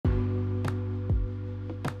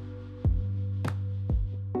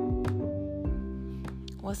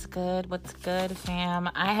What's good? What's good, fam?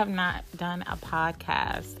 I have not done a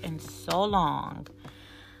podcast in so long.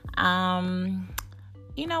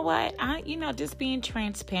 You know what? Just being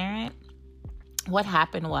transparent. What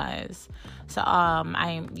happened was,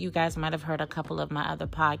 you guys might have heard a couple of my other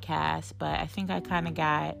podcasts, but I think I kind of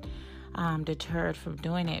got deterred from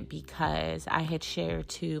doing it because I had shared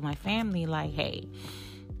to my family, like, hey,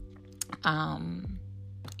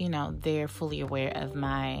 they're fully aware of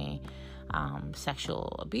my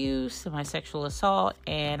sexual abuse, my sexual assault,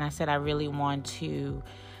 and I said I really want to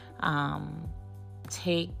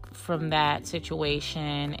take from that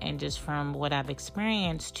situation and just from what I've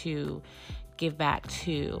experienced to give back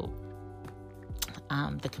to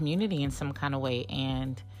the community in some kind of way.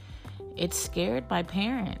 And it scared my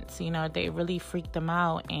parents. They really freaked them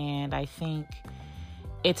out, and I think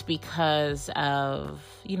it's because of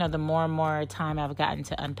the more and more time I've gotten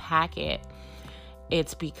to unpack it.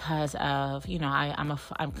 It's because of I'm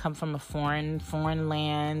come from a foreign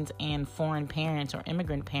land, and foreign parents or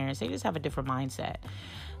immigrant parents, they just have a different mindset.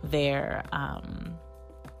 They're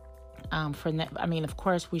of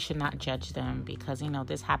course we should not judge them because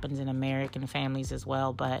this happens in American families as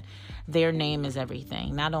well, but their name is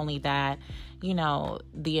everything. Not only that,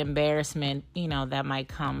 the embarrassment that might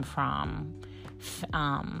come from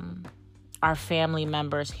our family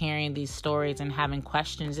members hearing these stories and having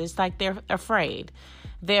questions. It's like they're afraid.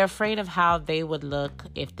 They're afraid of how they would look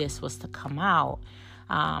if this was to come out.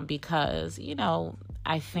 Because,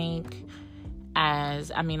 I think I'm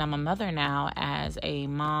a mother now. As a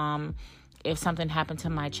mom, if something happened to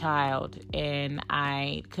my child and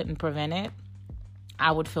I couldn't prevent it,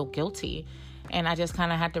 I would feel guilty. And I just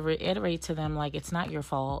kind of had to reiterate to them, like, it's not your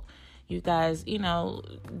fault. You guys,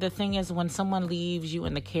 the thing is, when someone leaves you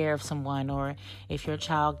in the care of someone, or if your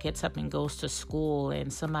child gets up and goes to school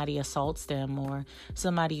and somebody assaults them, or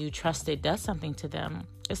somebody you trusted does something to them,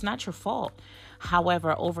 it's not your fault.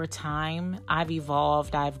 However, over time, I've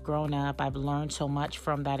evolved, I've grown up, I've learned so much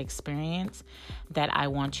from that experience that I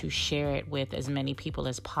want to share it with as many people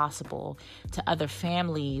as possible, to other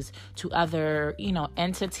families, to other,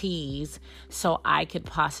 entities, so I could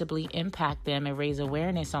possibly impact them and raise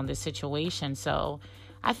awareness on this situation. So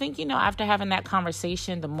I think, after having that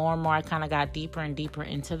conversation, the more and more I kind of got deeper and deeper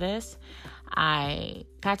into this, I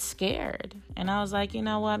got scared. And I was like, you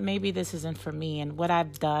know what, maybe this isn't for me. And what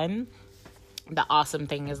I've done, the awesome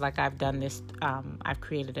thing is, like, I've done this, I've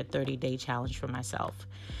created a 30-day challenge for myself.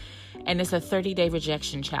 And it's a 30-day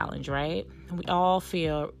rejection challenge, right? We've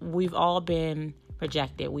all been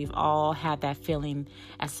rejected. We've all had that feeling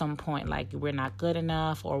at some point, like we're not good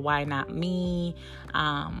enough, or why not me?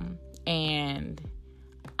 And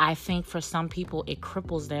I think for some people it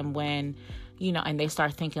cripples them when, and they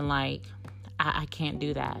start thinking like, I can't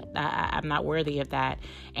do that. I'm not worthy of that.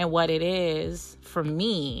 And what it is for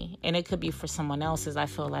me, and it could be for someone else, is I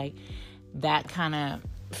feel like that kind of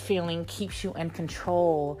feeling keeps you in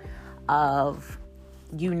control of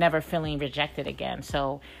you never feeling rejected again.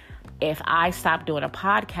 So if I stop doing a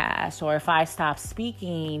podcast, or if I stop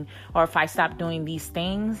speaking, or if I stop doing these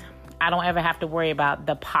things, I don't ever have to worry about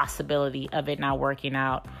the possibility of it not working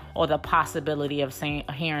out, or the possibility of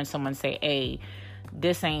hearing someone say, hey,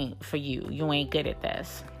 this ain't for you. You ain't good at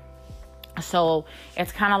this. So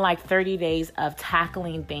it's kind of like 30 days of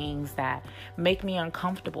tackling things that make me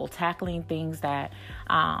uncomfortable, tackling things that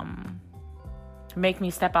make me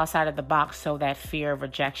step outside of the box, so that fear of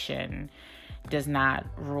rejection does not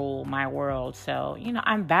rule my world. So,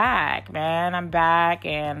 I'm back, man. I'm back,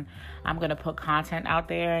 and I'm going to put content out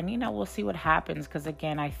there, and, we'll see what happens. Because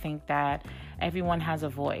again, I think that everyone has a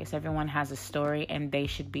voice, everyone has a story, and they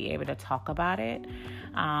should be able to talk about it.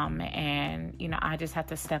 And, I just have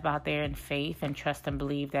to step out there in faith and trust and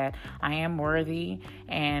believe that I am worthy,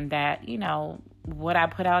 and that, what I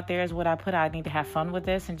put out there is what I put out. I need to have fun with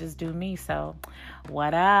this and just do me. So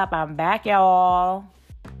what up? I'm back, y'all.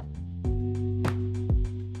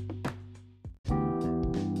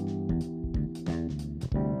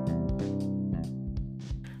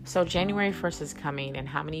 So January 1st is coming, and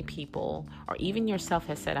how many people, or even yourself,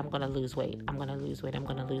 has said, I'm going to lose weight. I'm going to lose weight. I'm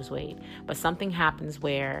going to lose weight. But something happens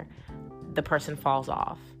where the person falls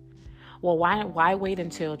off. Well, why wait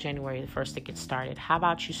until January 1st to get started? How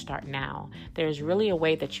about you start now? There's really a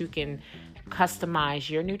way that you can customize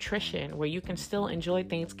your nutrition where you can still enjoy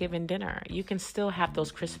Thanksgiving dinner. You can still have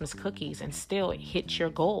those Christmas cookies and still hit your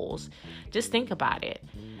goals. Just think about it.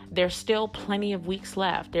 There's still plenty of weeks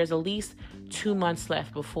left. There's at least 2 months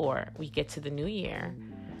left before we get to the new year.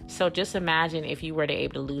 So just imagine if you were to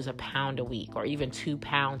able to lose a pound a week, or even 2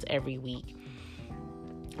 pounds every week.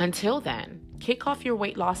 Until then, kick off your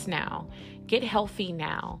weight loss now. Get healthy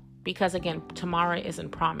now. Because again, tomorrow isn't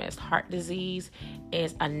promised. Heart disease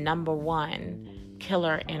is a number one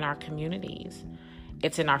killer in our communities.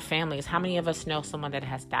 It's in our families. How many of us know someone that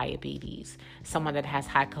has diabetes, someone that has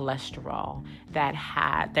high cholesterol,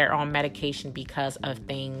 they're on medication because of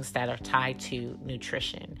things that are tied to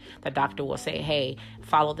nutrition? The doctor will say, hey,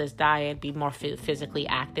 follow this diet, be more physically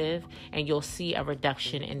active, and you'll see a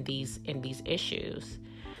reduction in these issues.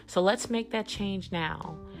 So let's make that change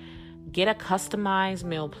now. Get a customized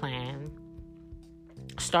meal plan.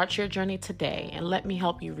 Start your journey today and let me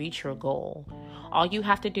help you reach your goal. All you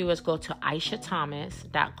have to do is go to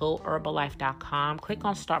aishathomas.goherbalife.com. Click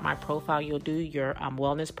on Start My Profile. You'll do your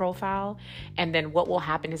wellness profile. And then what will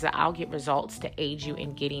happen is that I'll get results to aid you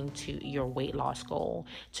in getting to your weight loss goal,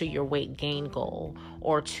 to your weight gain goal,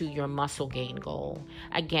 or to your muscle gain goal.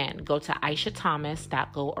 Again, go to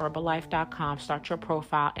aishathomas.goherbalife.com. Start your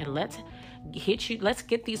profile and let's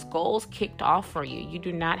get these goals kicked off for you. You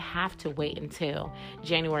do not have to wait until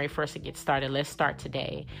January 1st to get started. Let's start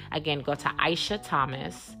today. Again, go to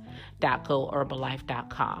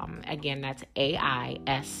aishathomas.goherbalife.com. Again, that's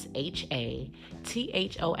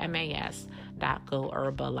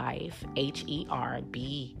aishathomas.goherbalife,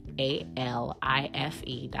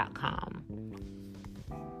 herbalife.com.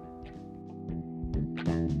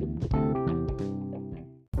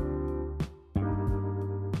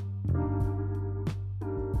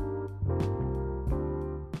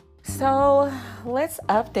 So let's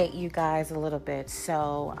update you guys a little bit.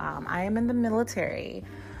 So I am in the military,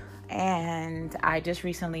 and I just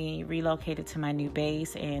recently relocated to my new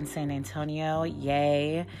base in San Antonio.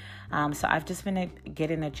 Yay. So I've just been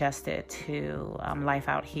getting adjusted to life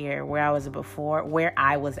out here. Where I was at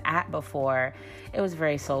before, it was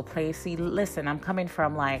very soul placey. Listen, I'm coming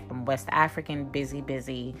from West African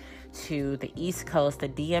busy to the East Coast, the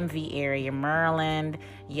DMV area, Maryland.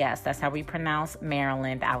 Yes, that's how we pronounce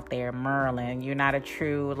Maryland out there, Maryland. You're not a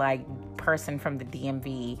true person from the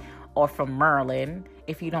DMV or from Maryland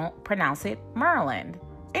if you don't pronounce it Maryland.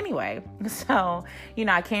 Anyway, so,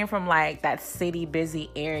 I came from that city busy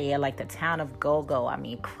area, the town of Go-Go. I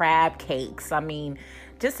mean, crab cakes. I mean,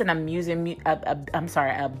 just an amusing,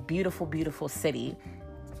 a beautiful, beautiful city,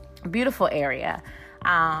 beautiful area.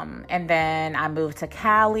 And then I moved to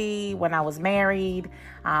Cali when I was married.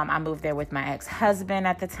 I moved there with my ex-husband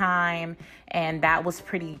at the time, and that was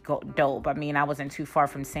pretty dope. I mean, I wasn't too far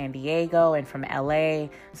from San Diego and from LA,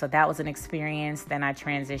 so that was an experience. Then I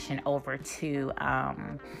transitioned over to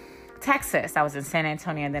Texas. I was in San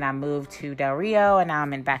Antonio, and then I moved to Del Rio, and now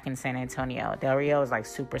I'm back in San Antonio. Del Rio is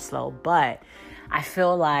super slow, but I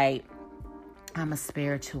feel like I'm a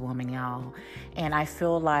spiritual woman, y'all. And I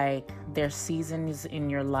feel like there's seasons in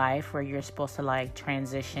your life where you're supposed to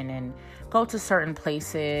transition and go to certain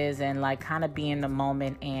places and kind of be in the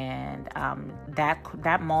moment. And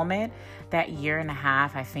that moment, that year and a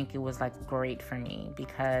half, I think it was great for me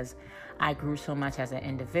because I grew so much as an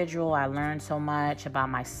individual. I learned so much about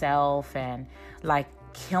myself, and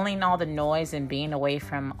killing all the noise and being away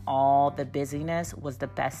from all the busyness was the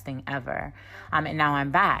best thing ever. And now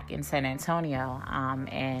I'm back in San Antonio.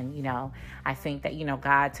 And, I think that,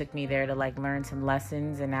 God took me there to learn some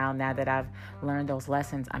lessons. And now that I've learned those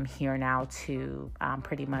lessons, I'm here now to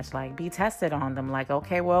pretty much be tested on them.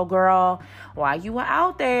 Okay, well, girl, while you were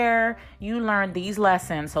out there, you learned these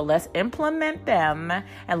lessons. So let's implement them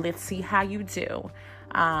and let's see how you do.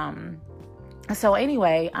 So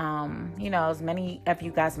anyway, as many of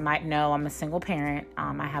you guys might know, I'm a single parent.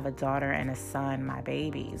 I have a daughter and a son, my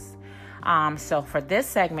babies. So for this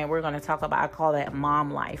segment, we're going to talk about, I call that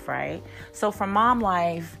mom life, right? So for mom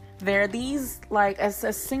life, there are these, as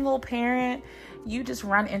a single parent, you just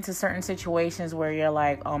run into certain situations where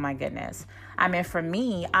you're oh my goodness. I mean, for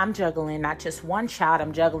me, I'm juggling not just one child,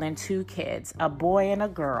 I'm juggling two kids, a boy and a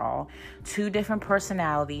girl, two different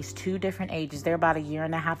personalities, two different ages. They're about a year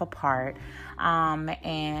and a half apart.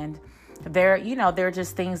 And there are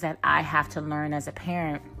just things that I have to learn as a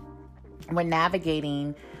parent when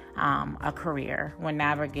navigating a career, when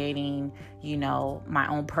navigating, my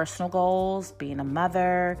own personal goals, being a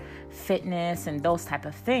mother, fitness, and those type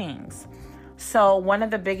of things. So one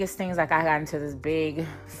of the biggest things I got into this big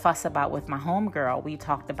fuss about with my homegirl, we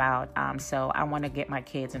talked about, so I want to get my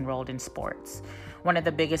kids enrolled in sports. One of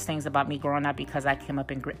the biggest things about me growing up, because I came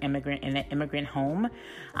up in an immigrant home,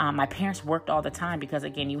 my parents worked all the time because,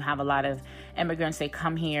 again, you have a lot of immigrants, they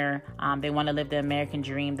come here, they want to live the American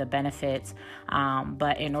dream, the benefits,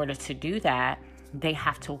 but in order to do that, they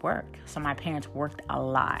have to work. So my parents worked a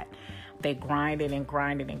lot. they grinded and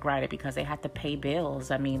grinded and grinded because they had to pay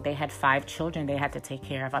bills. I mean, they had 5 children they had to take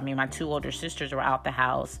care of. I mean, my 2 older sisters were out the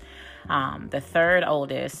house. The third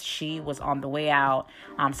oldest, she was on the way out.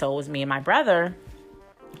 So it was me and my brother.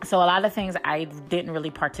 So a lot of things I didn't really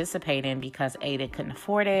participate in because A, they couldn't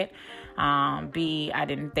afford it. B,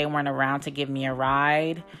 they weren't around to give me a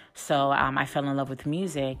ride. So I fell in love with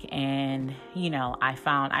music, and,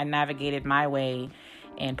 I navigated my way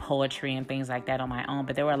in poetry and things like that on my own.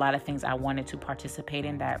 But there were a lot of things I wanted to participate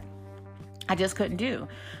in that I just couldn't do.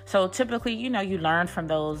 So typically, you learn from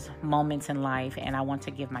those moments in life, and I want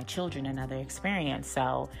to give my children another experience.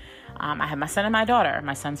 So I have my son and my daughter.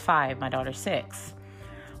 My son's 5, my daughter's 6.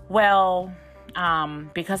 Well,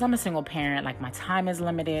 because I'm a single parent, like, my time is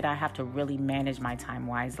limited. I have to really manage my time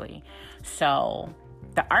wisely. So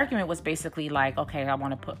the argument was basically like, okay, I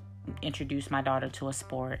want to introduce my daughter to a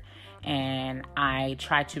sport, and I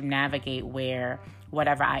try to navigate where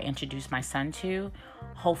whatever I introduce my son to,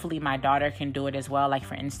 hopefully my daughter can do it as well. Like,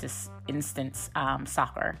 for instance,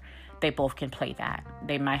 soccer. They both can play that.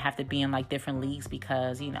 They might have to be in like different leagues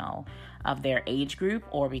because, of their age group,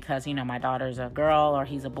 or because, my daughter's a girl or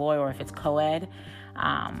he's a boy, or if it's co-ed.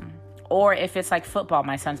 Or if it's like football,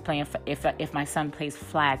 my son's playing, if my son plays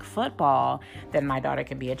flag football, then my daughter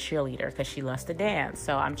can be a cheerleader because she loves to dance.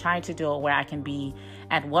 So I'm trying to do it where I can be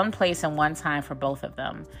at one place and one time for both of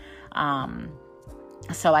them.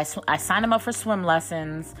 So I signed them up for swim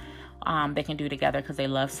lessons. They can do together because they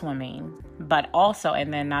love swimming. But also,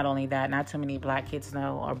 and then not only that, not too many black kids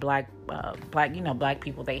know, or black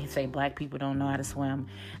people, they say black people don't know how to swim.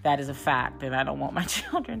 That is a fact, and I don't want my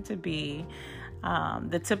children to be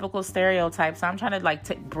the typical stereotypes. So I'm trying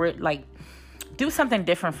to do something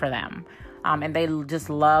different for them. And they just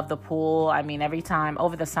love the pool. I mean, every time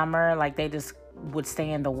over the summer, like, they just would stay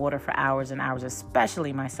in the water for hours and hours,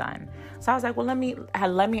 especially my son. So I was like, well, let me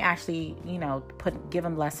actually, give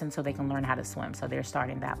them lessons so they can learn how to swim. So they're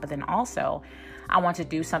starting that. But then also, I want to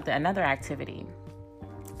do another activity.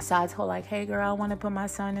 So I told, like, hey, girl, I want to put my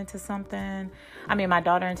daughter into something.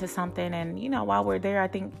 And, while we're there, I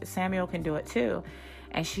think Samuel can do it too.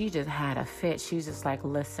 And she just had a fit. She's just like,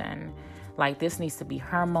 listen, like, this needs to be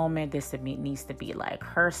her moment. This needs to be like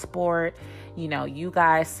her sport. You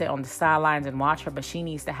guys sit on the sidelines and watch her, but she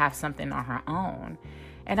needs to have something on her own.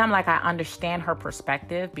 And I'm like, I understand her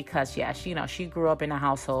perspective because, yes, she grew up in a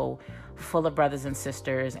household full of brothers and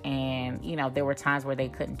sisters. And, there were times where they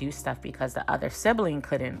couldn't do stuff because the other sibling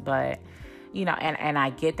couldn't. But, and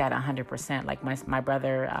I get that 100%. Like, my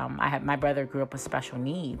brother, my brother grew up with special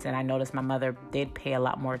needs. And I noticed my mother did pay a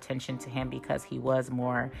lot more attention to him because he was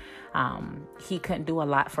more, he couldn't do a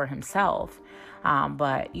lot for himself.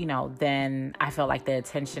 But, then I felt like the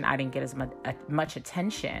attention, I didn't get as much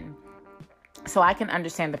attention. So I can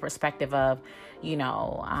understand the perspective of,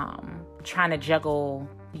 trying to juggle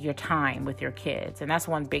your time with your kids. And that's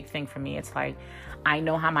one big thing for me. It's like, I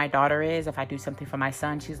know how my daughter is. If I do something for my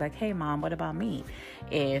son, she's like, hey, Mom, what about me?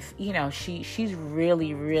 If, she's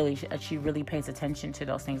really, she really pays attention to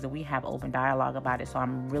those things, and we have open dialogue about it. So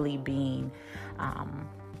I'm really being,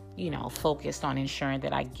 focused on ensuring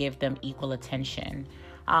that I give them equal attention.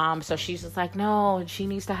 So she's just like, no, she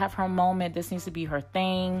needs to have her moment. This needs to be her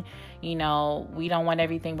thing. We don't want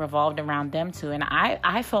everything revolved around them too. And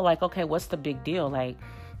I feel like, okay, what's the big deal? Like,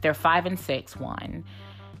 they're 5 and 6, 1,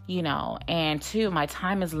 and 2, my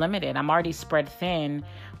time is limited. I'm already spread thin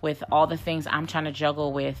with all the things I'm trying to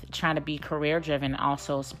juggle with, trying to be career driven,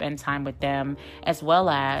 also spend time with them, as well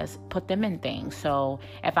as put them in things. So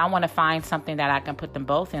if I want to find something that I can put them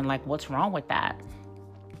both in, like, what's wrong with that?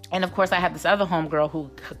 And of course, I have this other homegirl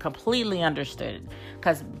who completely understood,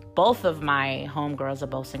 because both of my homegirls are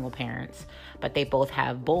both single parents, but they both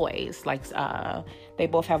have boys. Like, they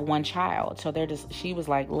both have one child. So she was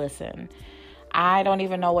like, listen, I don't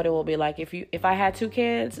even know what it will be like if I had 2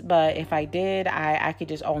 kids, but if I did, I could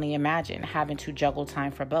just only imagine having to juggle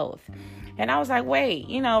time for both. And I was like, wait,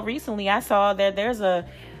 recently I saw that there's a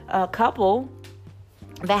couple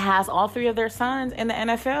that has all 3 of their sons in the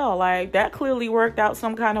NFL. Like, that clearly worked out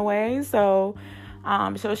some kind of way. So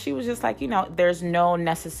she was just like, there's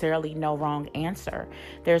necessarily no wrong answer.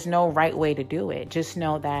 There's no right way to do it. Just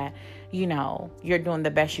know that, you're doing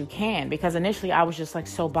the best you can. Because initially I was just like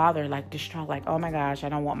so bothered, like distraught, like, oh my gosh, I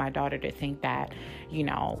don't want my daughter to think that,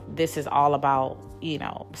 this is all about,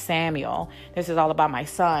 Samuel. This is all about my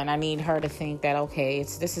son. I need her to think that, okay,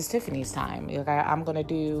 this is Tiffany's time. Like, I'm going to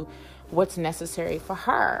do what's necessary for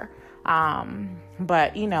her.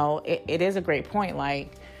 But it is a great point.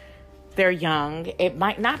 Like, they're young. It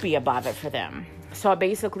might not be a bother for them. So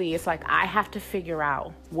basically it's like, I have to figure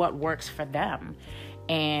out what works for them.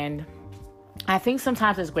 And I think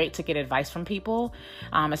sometimes it's great to get advice from people,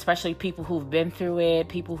 especially people who've been through it,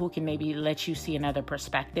 people who can maybe let you see another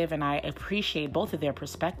perspective. And I appreciate both of their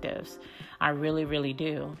perspectives. I really, really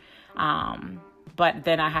do. But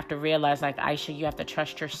then I have to realize, like, Aisha, you have to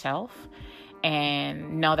trust yourself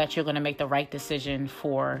and know that you're going to make the right decision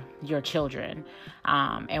for your children,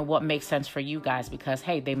 and what makes sense for you guys, because,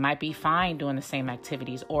 hey, they might be fine doing the same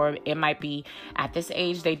activities, or it might be at this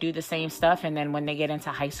age they do the same stuff, and then when they get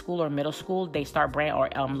into high school or middle school, they start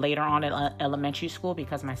later on in elementary school,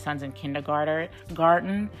 because my son's in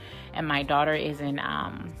kindergarten and my daughter is in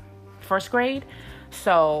first grade.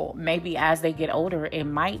 So maybe as they get older, it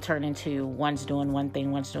might turn into one's doing one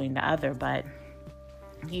thing, one's doing the other, but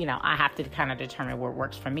I have to kind of determine what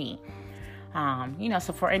works for me.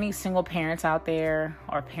 So for any single parents out there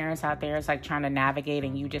or parents out there, it's like trying to navigate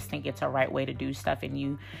and you just think it's a right way to do stuff, and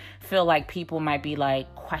you feel like people might be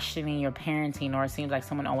like questioning your parenting, or it seems like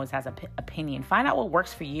someone always has an opinion. Find out what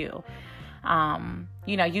works for you.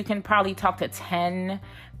 You can probably talk to 10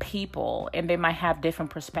 people and they might have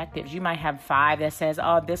different perspectives. You might have 5 that says,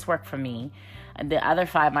 oh, this worked for me. And the other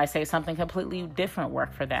 5 might say something completely different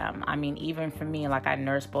worked for them. I mean, even for me, like, I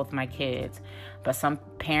nursed both my kids, but some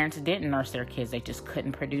parents didn't nurse their kids. They just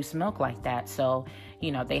couldn't produce milk like that. So,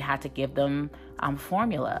 they had to give them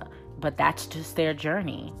formula, but that's just their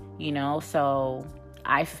journey, So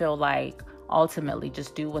I feel like ultimately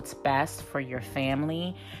just do what's best for your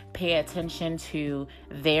family, pay attention to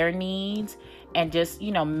their needs, and just,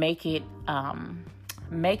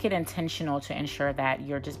 make it intentional to ensure that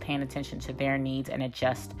you're just paying attention to their needs and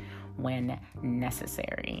adjust when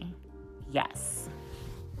necessary. Yes.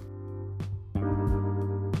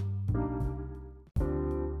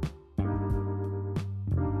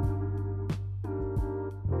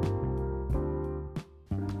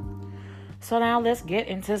 So now let's get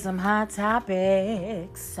into some hot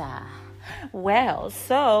topics.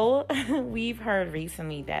 So we've heard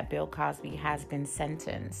recently that Bill Cosby has been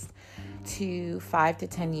sentenced to 5 to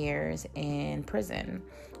 10 years in prison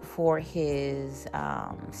for his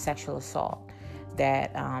sexual assault,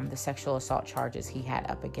 the sexual assault charges he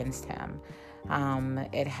had up against him.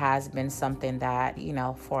 It has been something that,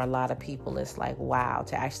 for a lot of people, it's like, wow,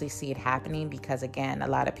 to actually see it happening, because again, a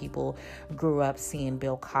lot of people grew up seeing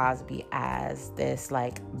Bill Cosby as this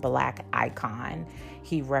like black icon.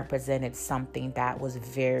 He represented something that was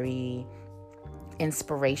very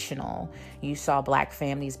inspirational. You saw black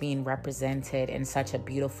families being represented in such a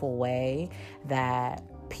beautiful way that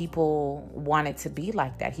people wanted to be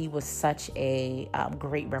like that. He was such a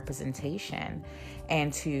great representation.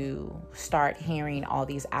 And to start hearing all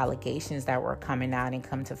these allegations that were coming out and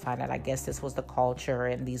come to find out, I guess this was the culture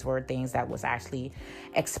and these were things that was actually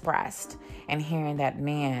expressed. And hearing that,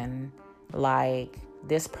 man, like,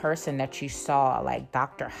 this person that you saw, like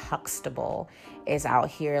Dr. Huxtable, is out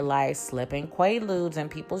here like slipping Quaaludes in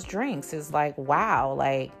people's drinks. It's like, wow,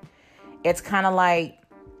 like, it's kind of like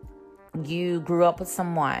you grew up with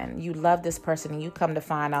someone, you love this person, and you come to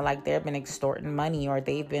find out like they've been extorting money or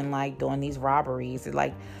they've been like doing these robberies. It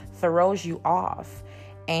like throws you off.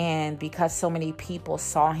 And because so many people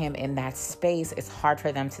saw him in that space, it's hard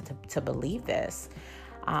for them to believe this.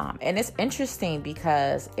 And it's interesting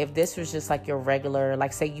because if this was just like your regular,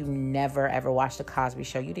 like say you never ever watched the Cosby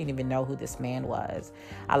Show, you didn't even know who this man was,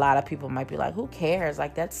 a lot of people might be like, who cares?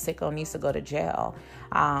 Like, that sicko needs to go to jail.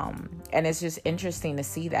 And it's just interesting to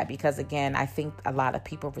see that, because again, I think a lot of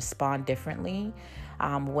people respond differently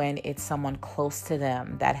when it's someone close to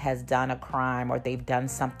them that has done a crime or they've done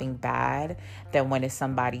something bad than when it's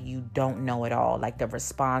somebody you don't know at all. Like, the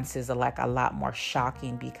responses are like a lot more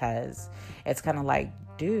shocking, because it's kind of like,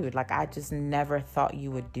 dude, like, I just never thought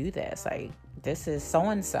you would do this. Like, this is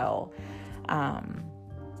so-and-so.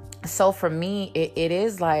 So for me, it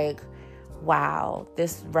is like, wow,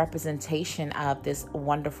 this representation of this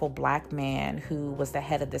wonderful black man who was the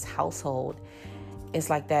head of this household is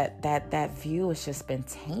like that view has just been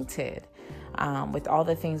tainted. With all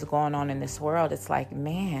the things going on in this world, it's like,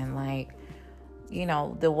 man, like,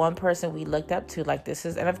 the one person we looked up to, like, this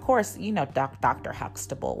is, and of course, Dr.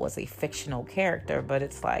 Huxtable was a fictional character, but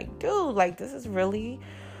it's like, dude, like, this is really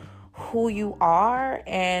who you are.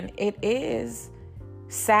 And it is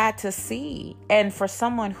sad to see. And for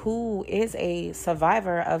someone who is a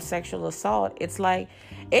survivor of sexual assault, it's like,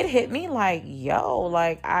 it hit me like, yo,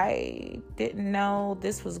 like, I didn't know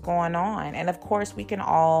this was going on. And of course, we can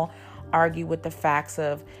all argue with the facts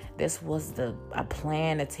of this was a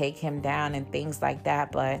plan to take him down and things like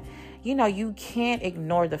that. But, you can't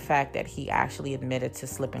ignore the fact that he actually admitted to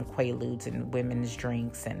slipping Quaaludes in women's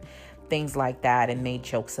drinks and things like that, and made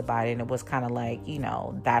jokes about it. And it was kind of like,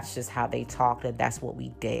 that's just how they talked, and that's what we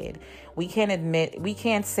did. We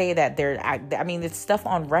can't say that it's stuff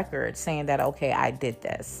on record saying that, okay, I did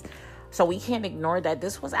this. So we can't ignore that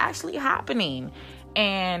this was actually happening.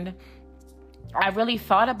 And I really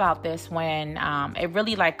thought about this when it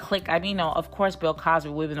really clicked. Of course, Bill Cosby,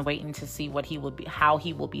 we've been waiting to see how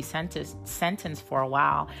he will be sentenced for a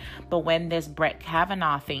while. But when this Brett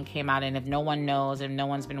Kavanaugh thing came out, and if no one knows, if no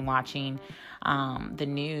one's been watching the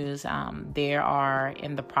news, they are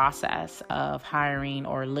in the process of hiring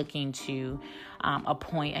or looking to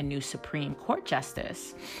appoint a new Supreme Court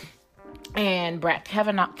justice. And Brett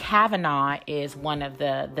Kavanaugh is one of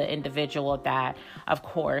the individual that, of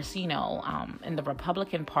course, in the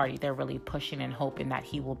Republican Party, they're really pushing and hoping that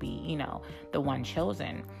he will be, the one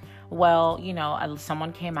chosen. Well,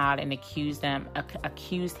 someone came out and accused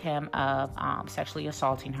him of sexually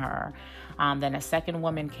assaulting her. Then a second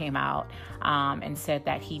woman came out and said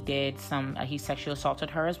that he sexually assaulted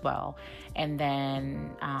her as well. And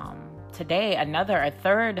then today, a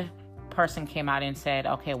third person came out and said,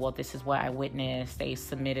 okay, well, this is what I witnessed. They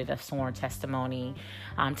submitted a sworn testimony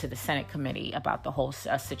to the Senate committee about the whole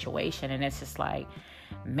situation. And it's just like,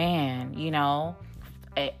 man,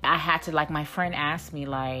 I had to, my friend asked me,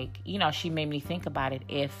 she made me think about it.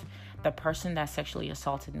 If the person that sexually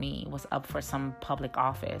assaulted me was up for some public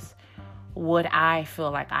office, would I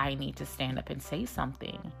feel like I need to stand up and say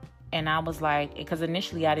something? And I was like, because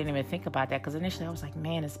initially I didn't even think about that. Because initially I was like,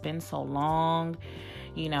 man, it's been so long.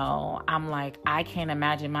 I'm like, I can't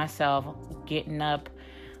imagine myself getting up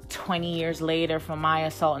 20 years later from my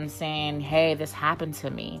assault and saying, hey, this happened to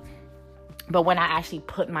me. But when I actually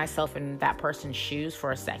put myself in that person's shoes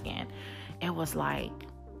for a second, it was like,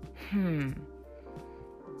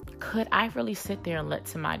 could I really sit there and let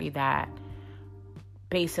somebody that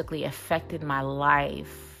basically affected my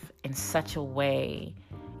life in such a way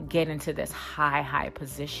get into this high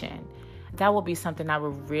position? That would be something I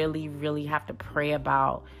would really, really have to pray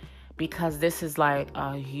about, because this is like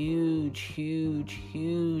a huge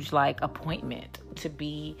appointment to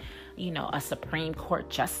be, a Supreme Court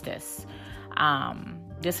justice.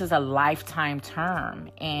 This is a lifetime term,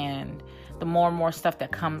 and the more and more stuff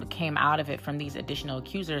that came out of it from these additional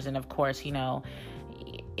accusers, and of course,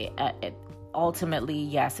 ultimately,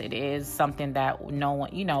 yes, it is something that no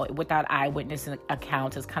one, without eyewitness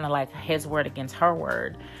accounts, is kind of like his word against her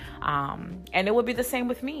word. And it would be the same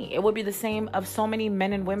with me. It would be the same of so many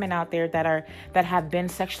men and women out there that have been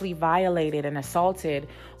sexually violated and assaulted,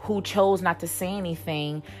 who chose not to say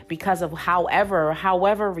anything because of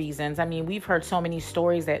however reasons. I mean, we've heard so many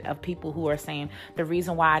stories of people who are saying, the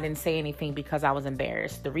reason why I didn't say anything because I was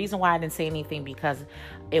embarrassed. The reason why I didn't say anything because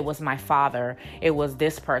it was my father. It was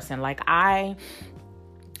this person.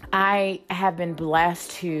 I have been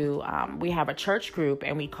blessed to, we have a church group,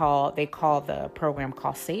 and they call the program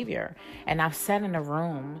called Savior. And I've sat in a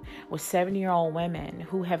room with 70-year-old women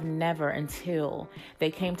who have never, until they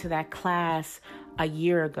came to that class a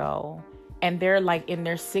year ago, and they're in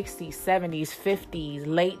their 60s, 70s, 50s,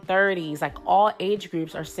 late 30s, all age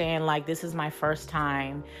groups are saying this is my first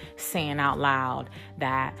time saying out loud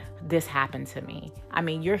that this happened to me. I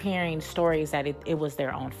mean, you're hearing stories that it was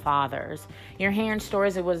their own fathers. You're hearing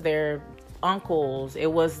stories it was their uncles.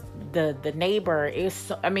 It was the neighbor.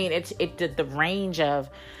 The range of,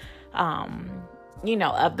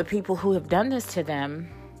 of the people who have done this to them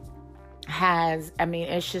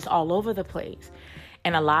it's just all over the place.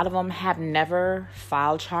 And a lot of them have never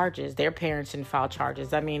filed charges. Their parents didn't file charges.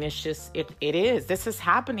 It's just, it is. This is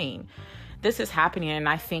happening. And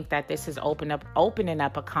I think that this is opening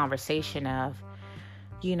up a conversation of,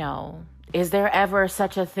 is there ever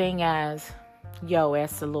such a thing as,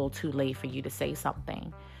 it's a little too late for you to say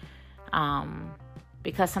something?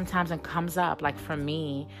 Because sometimes it comes up. For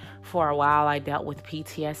me, for a while, I dealt with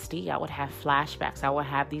PTSD. I would have flashbacks. I would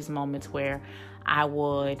have these moments where I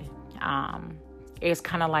would, it's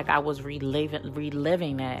kind of like I was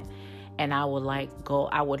reliving it. And I would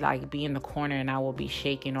be in the corner, and I would be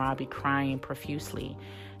shaking, or I'll be crying profusely.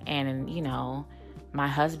 And,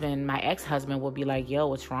 my ex-husband would be like, yo,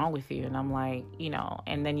 what's wrong with you? And I'm like,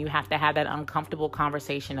 and then you have to have that uncomfortable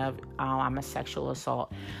conversation of, oh, I'm a sexual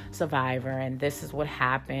assault survivor, and this is what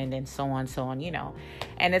happened, and so on,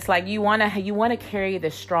 And it's like, you want to carry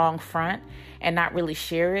this strong front and not really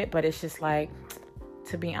share it, but it's just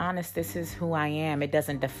to be honest, this is who I am. It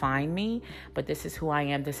doesn't define me, but this is who I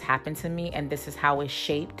am. This happened to me, and this is how it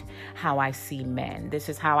shaped how I see men. This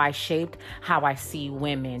is how I shaped how I see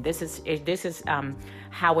women. This is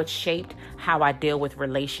how it shaped how I deal with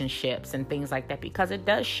relationships and things like that, because it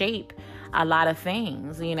does shape a lot of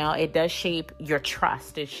things. It does shape your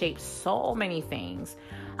trust. It shapes so many things.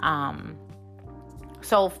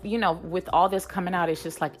 So, with all this coming out, it's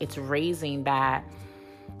just like it's raising that.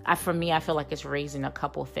 For me, I feel like it's raising a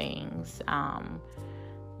couple things.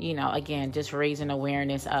 Again, just raising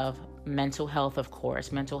awareness of mental health, of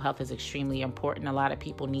course. Mental health is extremely important. A lot of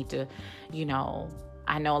people need to,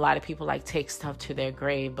 I know a lot of people take stuff to their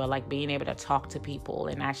grave, but being able to talk to people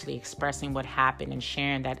and actually expressing what happened and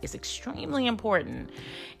sharing that is extremely important.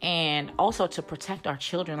 And also to protect our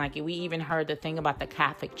children. We even heard the thing about the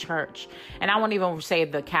Catholic Church, and I won't even say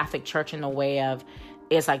the Catholic Church in the way of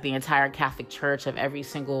it's the entire Catholic Church of every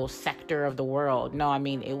single sector of the world. No, I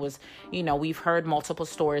mean, it was, we've heard multiple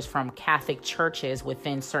stories from Catholic churches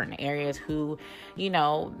within certain areas who,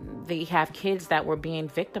 they have kids that were being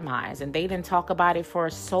victimized and they didn't talk about it for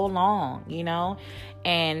so long,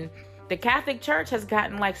 and the Catholic Church has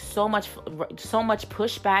gotten so much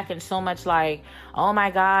pushback and so much oh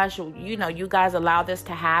my gosh, you guys allow this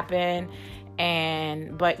to happen.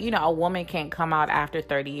 But a woman can't come out after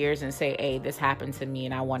 30 years and say, hey, this happened to me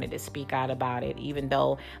and I wanted to speak out about it. Even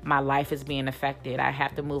though my life is being affected, I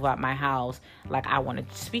have to move out my house. I wanted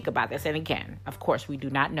to speak about this. And again, of course, we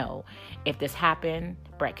do not know if this happened.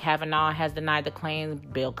 Brett Kavanaugh has denied the claims.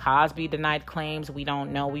 Bill Cosby denied claims. We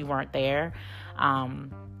don't know. We weren't there.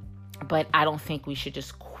 But I don't think we should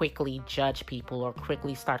just quickly judge people or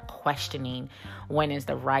quickly start questioning when is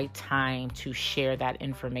the right time to share that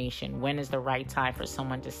information. When is the right time for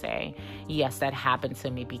someone to say, yes, that happened to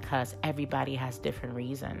me, because everybody has different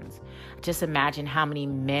reasons. Just imagine how many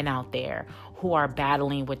men out there who are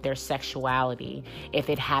battling with their sexuality if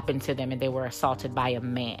it happened to them and they were assaulted by a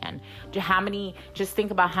man. Just think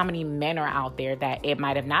about how many men are out there that it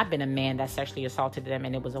might have not been a man that sexually assaulted them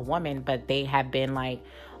and it was a woman, but they have been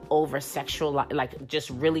over sexual, just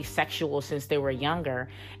really sexual since they were younger.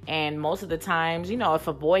 And most of the times, if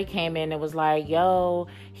a boy came in and was yo,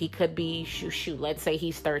 he could be, let's say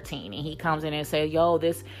he's 13 and he comes in and says, yo,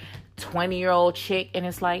 this 20-year-old chick, and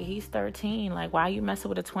it's he's 13, why are you messing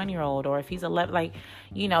with a 20-year-old? Or if he's 11,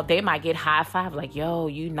 they might get high five, yo,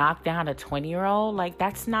 you knocked down a 20-year-old.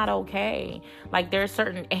 That's not okay. There are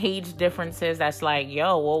certain age differences that's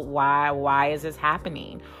yo, well, why is this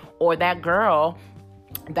happening? Or that girl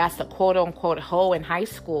that's the quote unquote hoe in high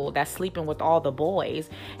school that's sleeping with all the boys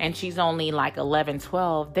and she's only 11,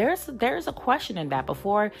 12. There's a question in that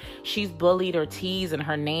before she's bullied or teased and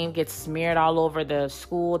her name gets smeared all over the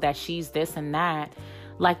school that she's this and that.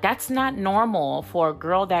 That's not normal for a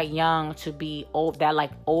girl that young to be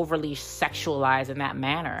overly sexualized in that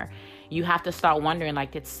manner. You have to start wondering,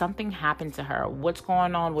 did something happen to her? What's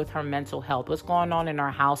going on with her mental health? What's going on in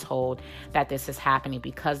our household that this is happening?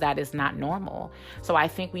 Because that is not normal. So I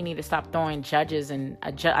think we need to stop throwing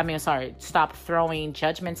stop throwing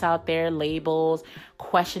judgments out there, labels,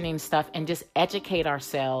 questioning stuff, and just educate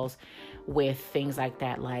ourselves with things like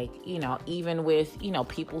that. Even with,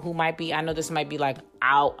 people who might be, I know this might be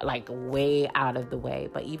out, way out of the way,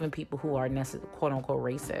 but even people who are quote unquote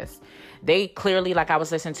racist, they clearly, I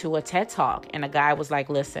was listening to a TED talk and a guy was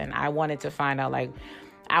listen, I wanted to find out,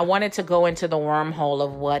 I wanted to go into the wormhole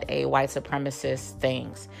of what a white supremacist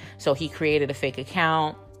thinks. So he created a fake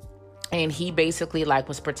account. And he basically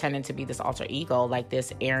was pretending to be this alter ego,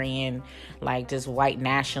 this Aryan, this white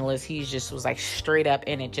nationalist. He just was straight up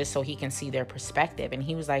in it just so he can see their perspective. And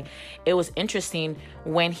he was it was interesting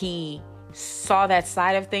when he saw that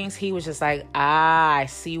side of things. He was just I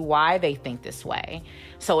see why they think this way.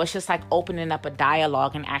 So it's just opening up a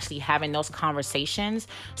dialogue and actually having those conversations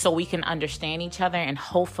so we can understand each other, and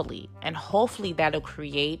hopefully that'll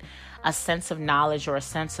create a sense of knowledge or a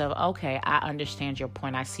sense of, okay, I understand your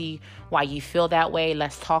point. I see why you feel that way.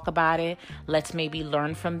 Let's talk about it. Let's maybe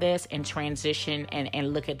learn from this and transition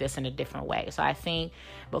and look at this in a different way. So I think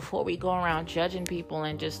before we go around judging people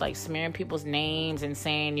and just smearing people's names and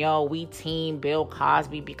saying, yo, we team Bill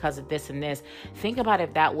Cosby because of this and this, think about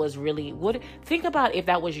if that was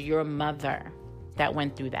your mother that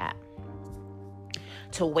went through that.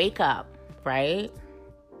 To wake up, right?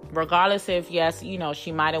 Regardless if, yes,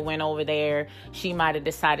 she might have went over there, she might have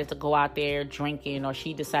decided to go out there drinking, or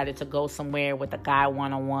she decided to go somewhere with a guy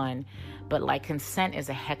one-on-one. But consent is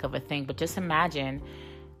a heck of a thing. But just imagine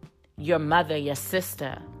your mother, your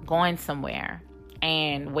sister going somewhere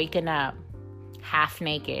and waking up half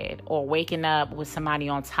naked, or waking up with somebody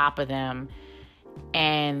on top of them,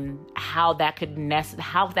 and how that can mess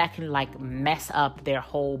up their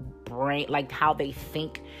whole brain, how they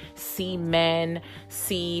think, see men,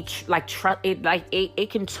 see trust. It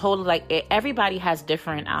can totally everybody has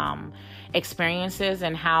different experiences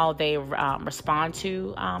and how they respond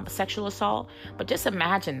to sexual assault. But just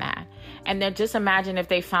imagine that. And then just imagine if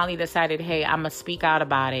they finally decided, hey, I'm going to speak out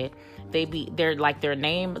about it. They're like, their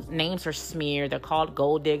names are smeared. They're called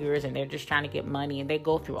gold diggers, and they're just trying to get money. And they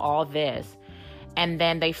go through all this. And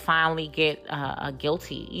then they finally get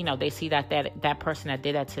guilty. You know, they see that person that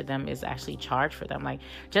did that to them is actually charged for them. Like,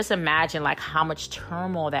 just imagine like how much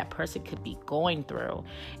turmoil that person could be going through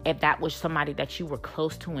if that was somebody that you were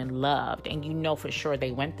close to and loved, and you know for sure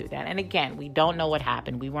they went through that. And again, we don't know what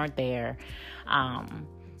happened. We weren't there.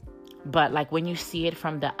 But like when you see it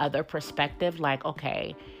from the other perspective, like,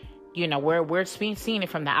 okay, you know, we're seeing it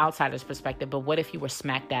from the outsider's perspective, but what if you were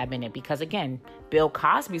smack dab in it? Because again, Bill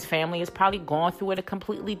Cosby's family is probably going through it a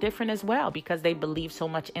completely different as well, because they believe so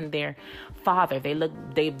much in their father.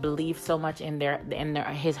 They believe so much in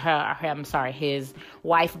his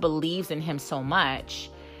wife believes in him so much,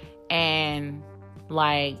 and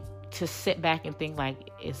like to sit back and think like,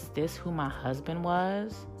 is this who my husband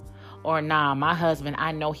was? Or nah, my husband,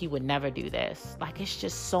 I know he would never do this. Like, it's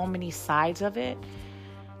just so many sides of it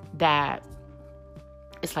that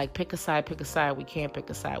it's like, pick a side. We can't pick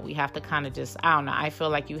a side. We have to kind of just, I don't know. I feel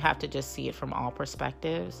like you have to just see it from all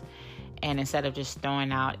perspectives. And instead of just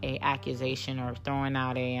throwing out a accusation or throwing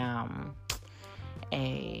out a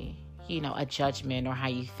judgment or how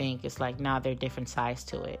you think, it's like, nah, there are different sides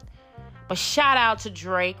to it. But shout out to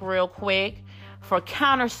Drake real quick for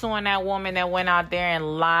countersuing that woman that went out there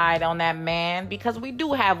and lied on that man, because we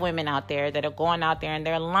do have women out there that are going out there and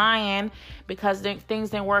they're lying because things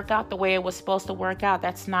didn't work out the way it was supposed to work out.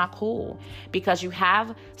 That's not cool, because you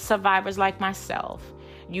have survivors like myself.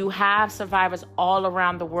 You have survivors all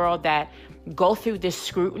around the world that go through this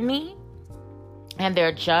scrutiny and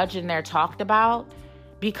they're judged and they're talked about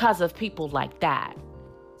because of people like that.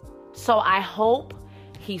 So I hope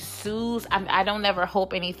he sues. I don't ever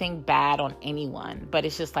hope anything bad on anyone, but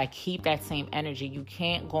it's just like, keep that same energy. You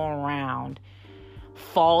can't go around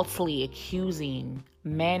falsely accusing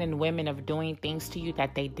men and women of doing things to you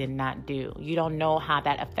that they did not do. You don't know how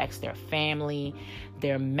that affects their family,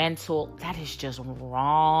 their mental. That is just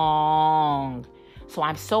wrong. So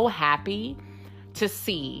I'm so happy to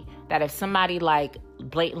see that if somebody like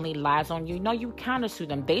blatantly lies on you, no, you countersue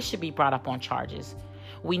them. They should be brought up on charges.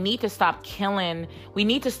 We need to stop killing. We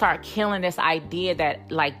need to start killing this idea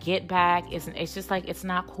that like get back isn't. It's just like, it's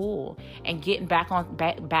not cool. And getting back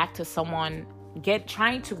to someone,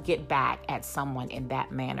 trying to get back at someone in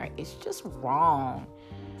that manner is just wrong.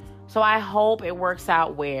 So I hope it works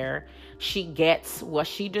out where she gets what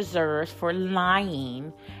she deserves for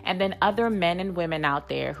lying, and then other men and women out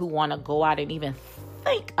there who want to go out and even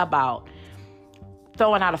think about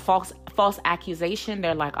throwing out a false accusation,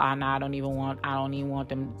 they're like, oh no, I don't even want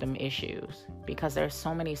them issues, because there's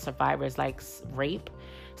so many survivors. Like rape,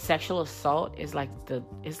 sexual assault is like the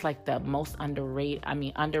most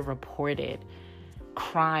underreported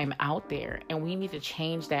crime out there, and we need to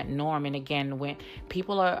change that norm. And again, when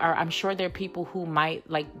people are I'm sure there are people who might,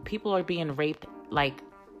 like, people are being raped, like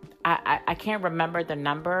I can't remember the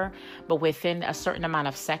number, but within a certain amount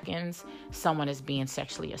of seconds, someone is being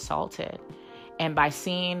sexually assaulted. And by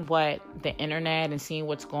seeing what the internet and seeing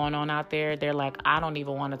what's going on out there, they're like, I don't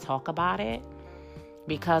even want to talk about it,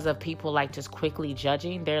 because of people like just quickly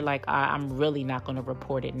judging. They're like, I'm really not going to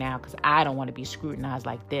report it now because I don't want to be scrutinized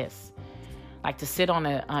like this. Like to sit on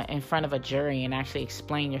in front of a jury and actually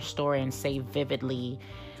explain your story and say vividly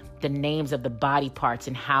the names of the body parts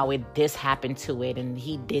and how this happened to it and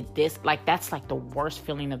he did this. Like, that's like the worst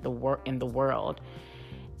feeling of in the world.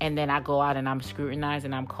 And then I go out and I'm scrutinized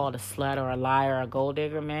and I'm called a slut or a liar or a gold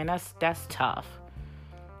digger. Man, that's tough.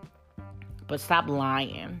 But stop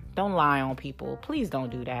lying. Don't lie on people. Please don't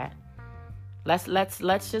do that.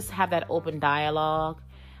 Let's just have that open dialogue.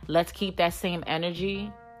 Let's keep that same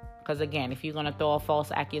energy. Because again, if you're going to throw a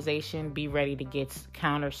false accusation, be ready to get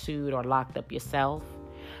countersued or locked up yourself.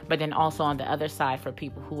 But then also on the other side, for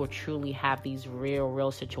people who will truly have these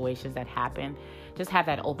real situations that happen, just have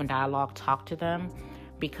that open dialogue, talk to them.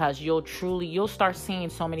 Because you'll start seeing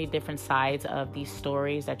so many different sides of these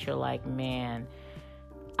stories that you're like, man,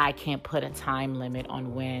 I can't put a time limit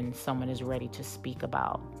on when someone is ready to speak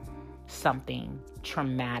about something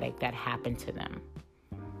traumatic that happened to them.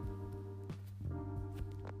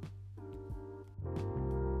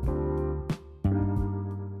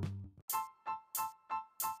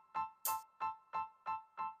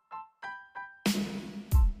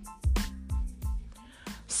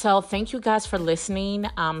 So thank you guys for listening.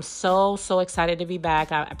 I'm so excited to be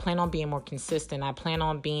back. I plan on being more consistent. I plan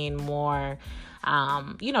on being more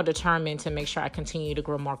determined to make sure I continue to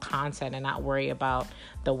grow more content and not worry about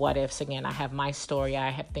the what ifs. Again, I have my story. I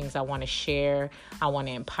have things I want to share. I want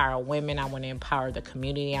to empower women. I want to empower the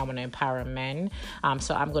community. I want to empower men.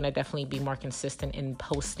 So I'm going to definitely be more consistent in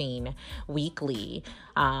posting weekly.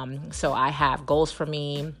 So I have goals for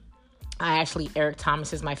me. Eric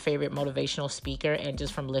Thomas is my favorite motivational speaker. And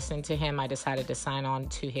just from listening to him, I decided to sign on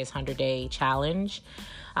to his 100-day challenge.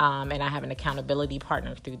 And I have an accountability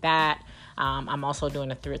partner through that. I'm also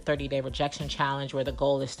doing a 30-day rejection challenge where the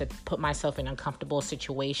goal is to put myself in uncomfortable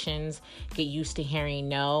situations, get used to hearing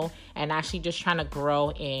no, and actually just trying to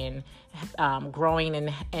grow in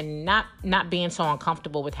growing and not being so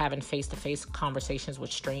uncomfortable with having face-to-face conversations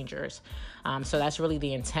with strangers. So that's really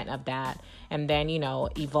the intent of that. And then,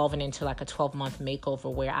 evolving into like a 12-month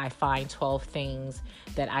makeover where I find 12 things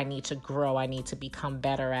that I need to grow, I need to become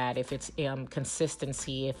better at. If it's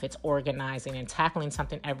consistency, if it's organizing and tackling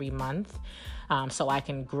something every month, so I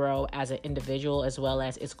can grow as an individual, as well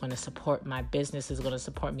as it's going to support my business, it's going to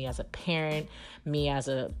support me as a parent, me as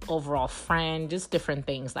a overall friend, just different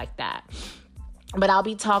things like that. But I'll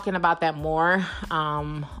be talking about that more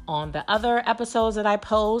on the other episodes that I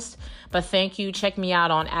post. But thank you. Check me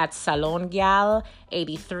out on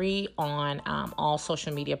 @SalonGal83 on all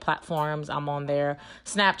social media platforms. I'm on there.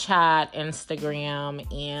 Snapchat, Instagram,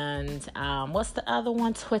 and what's the other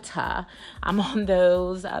one? Twitter. I'm on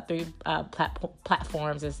those three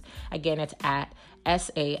platforms. It's at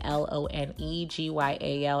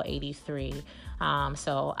SalonGyal 83.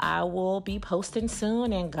 So I will be posting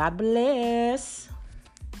soon, and God bless.